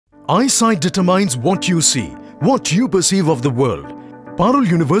Eyesight determines what you see, what you perceive of the world. Parul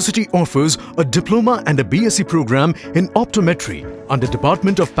University offers a diploma and a BSc program in Optometry under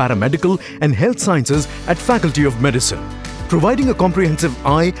Department of Paramedical and Health Sciences at Faculty of Medicine, providing a comprehensive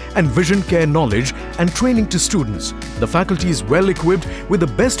eye and vision care knowledge and training to students. The faculty is well equipped with the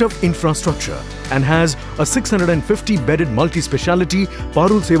best of infrastructure and has a 650-bedded multi-speciality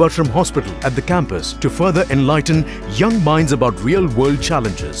Parul Sevashram Hospital at the campus to further enlighten young minds about real-world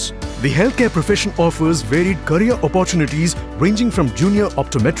challenges. The healthcare profession offers varied career opportunities ranging from junior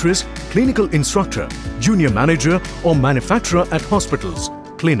optometrist, clinical instructor, junior manager or manufacturer at hospitals,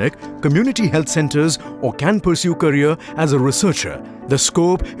 clinic, community health centers, or can pursue career as a researcher. The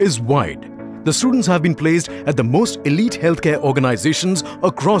scope is wide. The students have been placed at the most elite healthcare organizations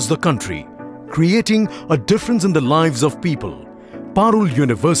across the country, creating a difference in the lives of people. Parul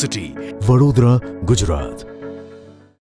University, Vadodara, Gujarat.